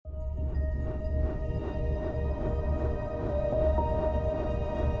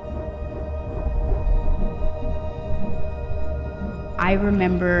I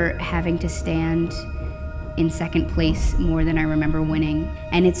remember having to stand in second place more than I remember winning.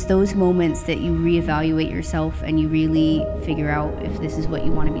 And it's those moments that you reevaluate yourself and you really figure out if this is what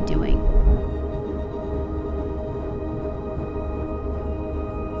you want to be doing.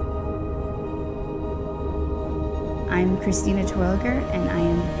 I'm Kristina Terwilliger, and I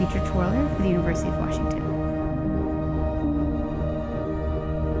am the featured twirler for the University of Washington.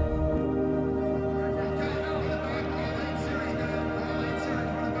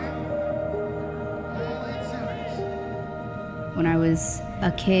 When I was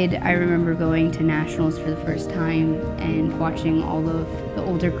a kid, I remember going to nationals for the first time and watching all of the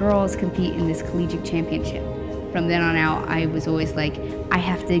older girls compete in this collegiate championship. From then on out, I was always like, I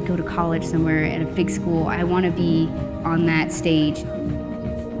have to go to college somewhere at a big school. I want to be on that stage.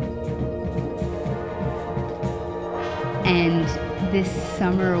 And this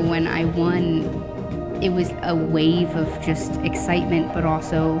summer when I won, it was a wave of just excitement, but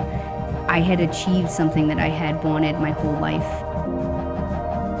also I had achieved something that I had wanted my whole life.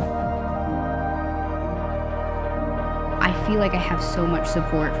 I feel like I have so much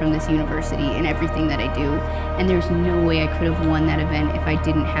support from this university in everything that I do, and there's no way I could have won that event if I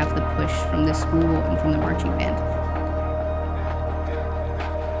didn't have the push from the school and from the marching band.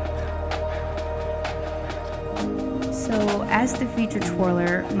 So as the featured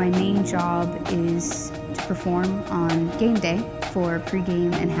twirler, my main job is to perform on game day for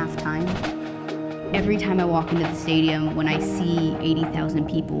pregame and halftime. Every time I walk into the stadium, when I see 80,000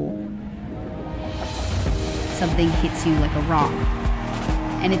 people, something hits you like a rock.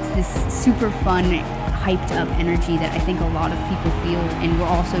 And it's this super fun, hyped up energy that I think a lot of people feel. And we're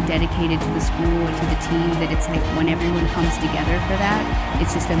all so dedicated to the school and to the team that it's like when everyone comes together for that,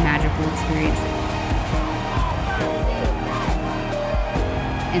 it's just a magical experience.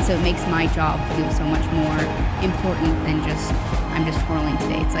 And so it makes my job feel so much more important than just, I'm just twirling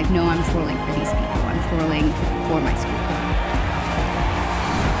today. It's like, no, I'm twirling for these people. I'm twirling for my school.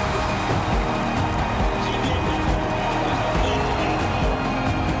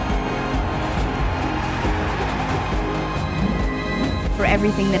 For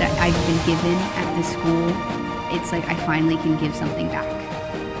everything that I've been given at this school, it's like I finally can give something back.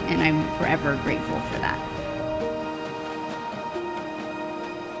 And I'm forever grateful for that.